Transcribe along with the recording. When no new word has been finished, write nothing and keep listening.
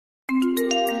In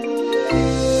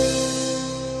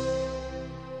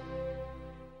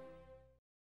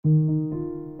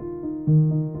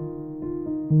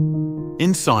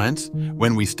science,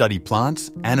 when we study plants,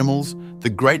 animals, the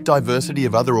great diversity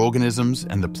of other organisms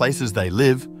and the places they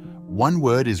live, one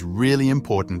word is really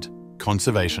important: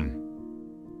 conservation.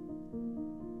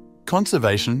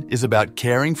 Conservation is about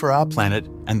caring for our planet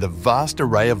and the vast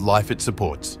array of life it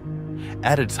supports.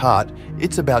 At its heart,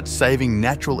 it's about saving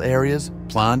natural areas,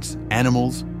 plants,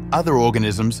 animals, other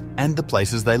organisms, and the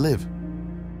places they live.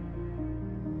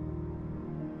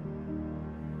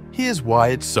 Here's why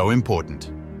it's so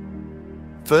important.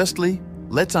 Firstly,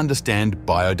 let's understand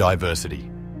biodiversity.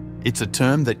 It's a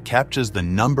term that captures the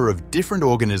number of different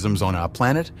organisms on our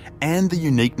planet and the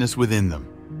uniqueness within them.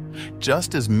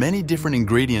 Just as many different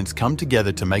ingredients come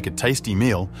together to make a tasty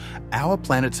meal, our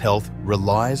planet's health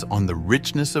relies on the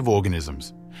richness of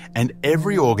organisms, and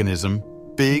every organism,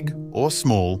 big or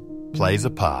small, plays a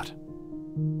part.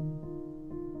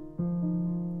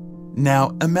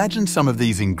 Now, imagine some of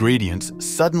these ingredients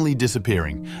suddenly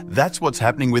disappearing. That's what's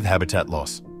happening with habitat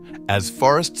loss. As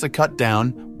forests are cut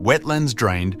down, wetlands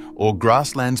drained, or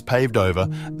grasslands paved over,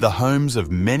 the homes of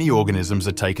many organisms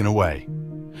are taken away.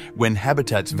 When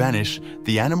habitats vanish,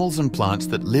 the animals and plants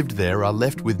that lived there are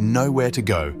left with nowhere to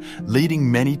go, leading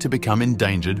many to become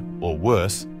endangered, or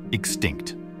worse,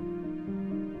 extinct.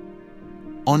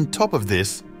 On top of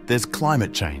this, there's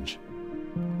climate change.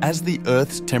 As the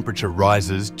Earth's temperature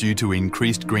rises due to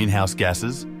increased greenhouse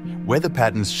gases, weather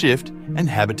patterns shift and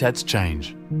habitats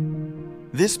change.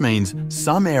 This means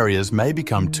some areas may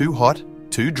become too hot,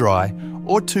 too dry,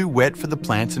 or too wet for the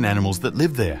plants and animals that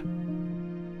live there.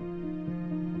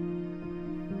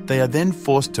 They are then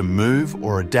forced to move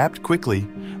or adapt quickly,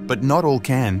 but not all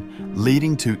can,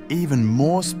 leading to even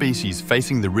more species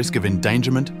facing the risk of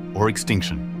endangerment or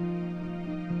extinction.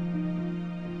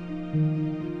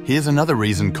 Here's another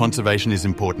reason conservation is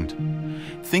important.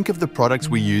 Think of the products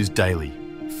we use daily: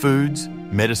 foods,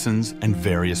 medicines, and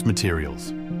various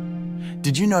materials.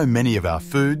 Did you know many of our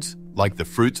foods, like the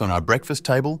fruits on our breakfast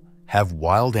table, have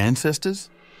wild ancestors?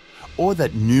 Or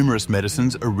that numerous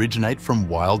medicines originate from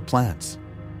wild plants?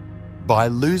 By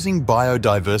losing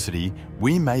biodiversity,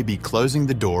 we may be closing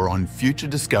the door on future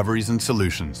discoveries and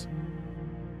solutions.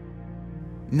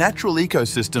 Natural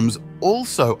ecosystems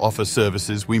also offer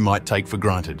services we might take for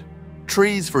granted.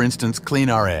 Trees, for instance, clean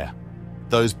our air.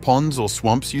 Those ponds or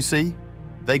swamps you see,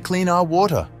 they clean our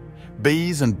water.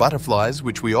 Bees and butterflies,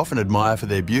 which we often admire for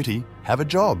their beauty, have a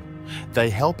job.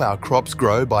 They help our crops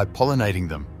grow by pollinating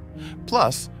them.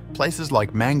 Plus, places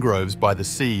like mangroves by the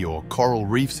sea or coral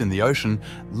reefs in the ocean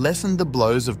lessen the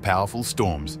blows of powerful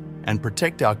storms and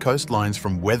protect our coastlines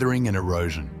from weathering and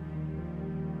erosion.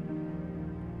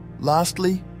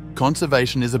 Lastly,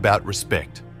 conservation is about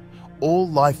respect. All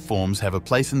life forms have a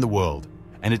place in the world,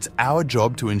 and it's our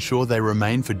job to ensure they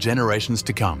remain for generations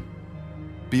to come.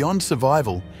 Beyond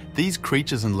survival, these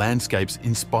creatures and landscapes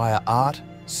inspire art,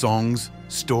 songs,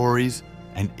 stories,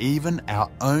 and even our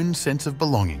own sense of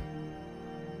belonging.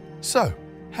 So,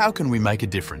 how can we make a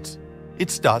difference? It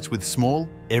starts with small,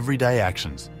 everyday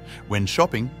actions. When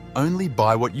shopping, only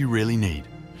buy what you really need.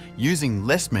 Using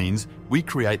less means we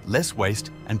create less waste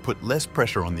and put less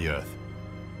pressure on the earth.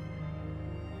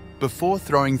 Before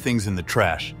throwing things in the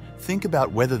trash, think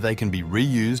about whether they can be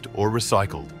reused or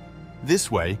recycled.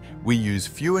 This way, we use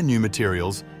fewer new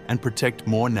materials and protect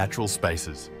more natural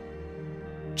spaces.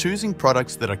 Choosing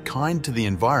products that are kind to the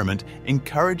environment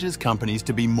encourages companies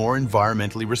to be more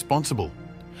environmentally responsible.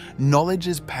 Knowledge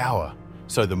is power,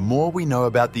 so the more we know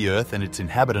about the Earth and its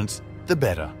inhabitants, the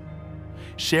better.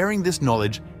 Sharing this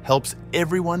knowledge helps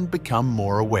everyone become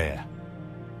more aware.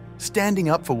 Standing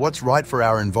up for what's right for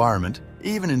our environment,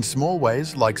 even in small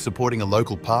ways like supporting a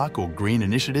local park or green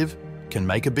initiative, can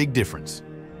make a big difference.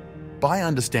 By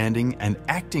understanding and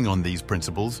acting on these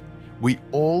principles, we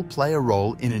all play a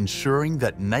role in ensuring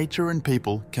that nature and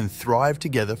people can thrive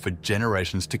together for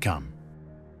generations to come.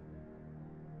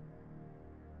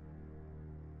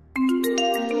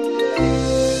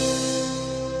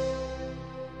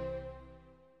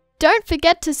 Don't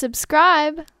forget to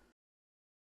subscribe.